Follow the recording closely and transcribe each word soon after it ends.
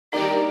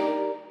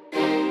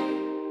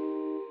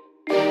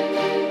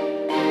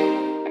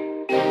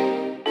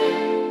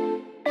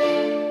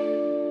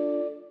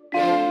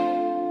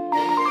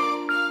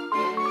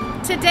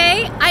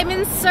Today, I'm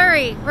in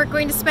Surrey. We're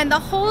going to spend the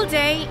whole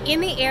day in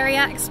the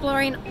area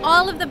exploring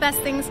all of the best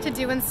things to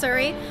do in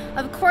Surrey.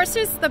 Of course,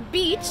 there's the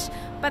beach,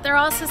 but there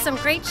are also some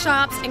great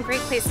shops and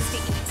great places to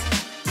eat.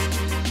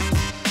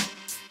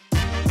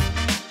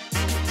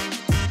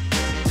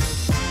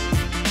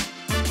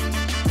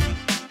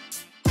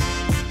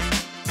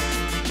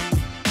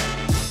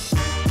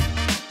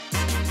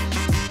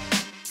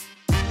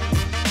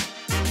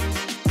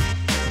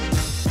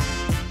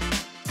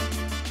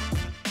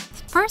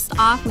 First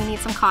off, we need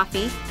some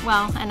coffee,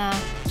 well, and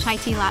a chai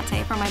tea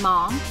latte for my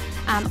mom.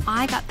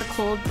 I got the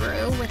cold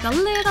brew with a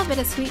little bit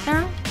of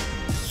sweetener,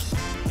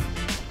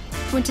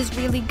 which is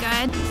really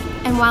good.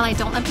 And while I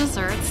don't love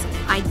desserts,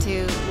 I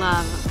do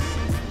love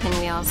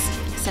pinwheels,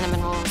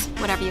 cinnamon rolls,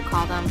 whatever you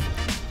call them.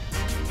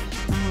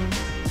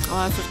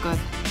 Oh, this is good.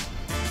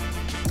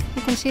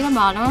 You can see the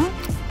bottom,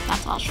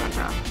 that's all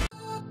sugar.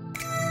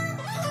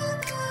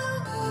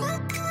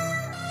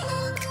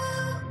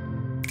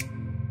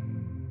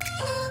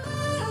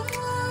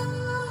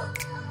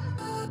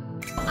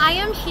 I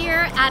am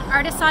here at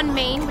Artisan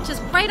Main, which is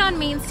right on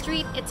Main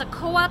Street. It's a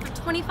co-op of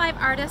 25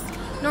 artists.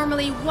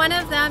 Normally one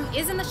of them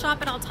is in the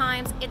shop at all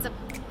times. It's a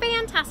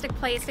fantastic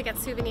place to get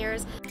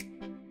souvenirs.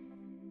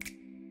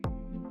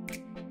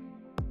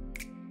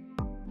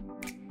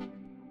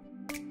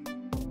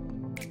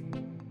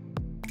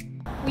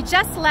 We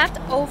just left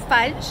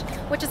Fudge,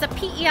 which is a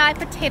PEI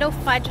potato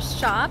fudge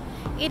shop.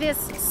 It is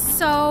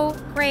so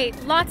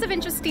great. Lots of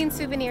interesting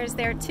souvenirs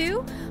there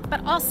too,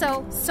 but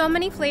also so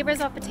many flavors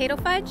of potato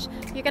fudge.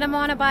 You're gonna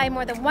wanna buy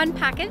more than one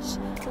package.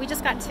 We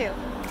just got 2.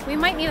 We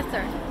might need a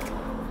 3rd.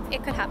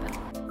 It could happen.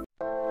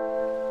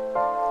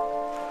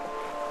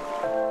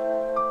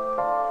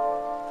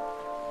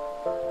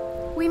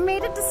 We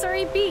made it to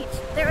Surrey Beach.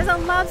 There is a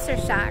lobster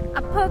shack,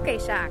 a poke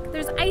shack,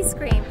 there's ice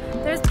cream,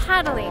 there's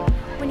paddling.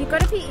 When you go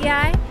to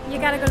PEI, you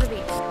gotta go to the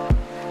beach.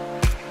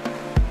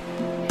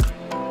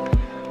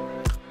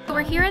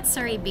 We're here at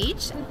Surrey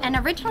Beach, and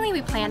originally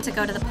we planned to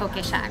go to the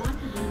poke shack.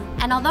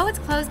 And although it's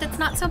closed, it's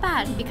not so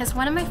bad, because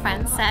one of my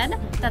friends said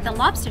that the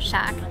Lobster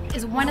Shack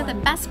is one of the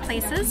best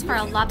places for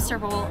a lobster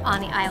roll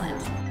on the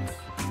island.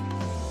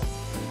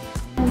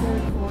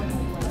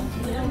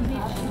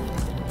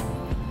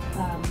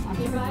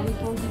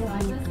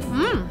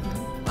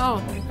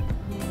 Oh.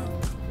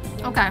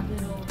 Okay.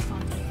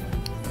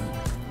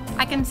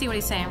 I can see what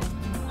he's saying.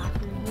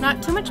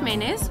 Not too much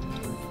mayonnaise.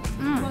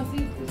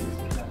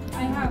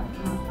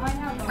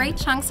 Great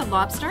chunks of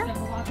lobster.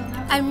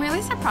 I'm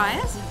really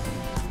surprised.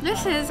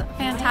 This is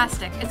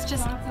fantastic. It's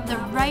just the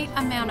right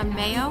amount of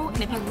mayo,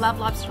 and if you love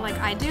lobster like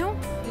I do,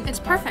 it's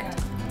perfect.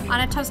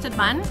 On a toasted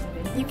bun,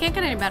 you can't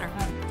get any better.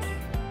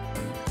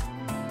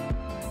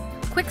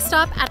 Quick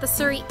stop at the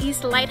Surrey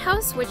East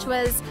Lighthouse, which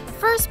was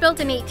first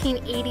built in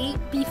 1880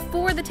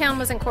 before the town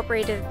was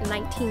incorporated in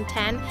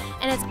 1910,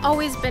 and it's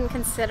always been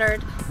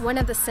considered one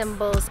of the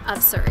symbols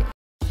of Surrey.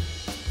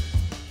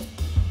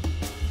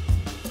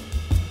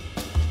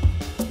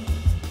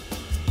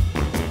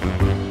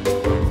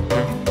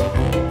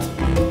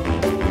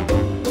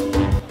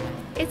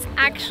 It's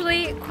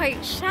actually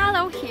quite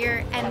shallow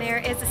here, and there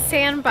is a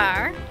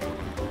sandbar.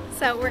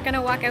 So we're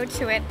gonna walk out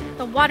to it.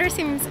 The water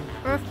seems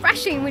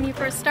refreshing when you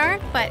first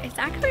start, but it's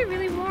actually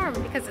really warm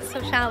because it's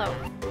so shallow.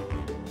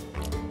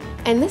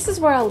 And this is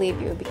where I'll leave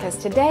you, because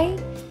today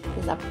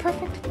is a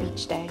perfect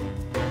beach day.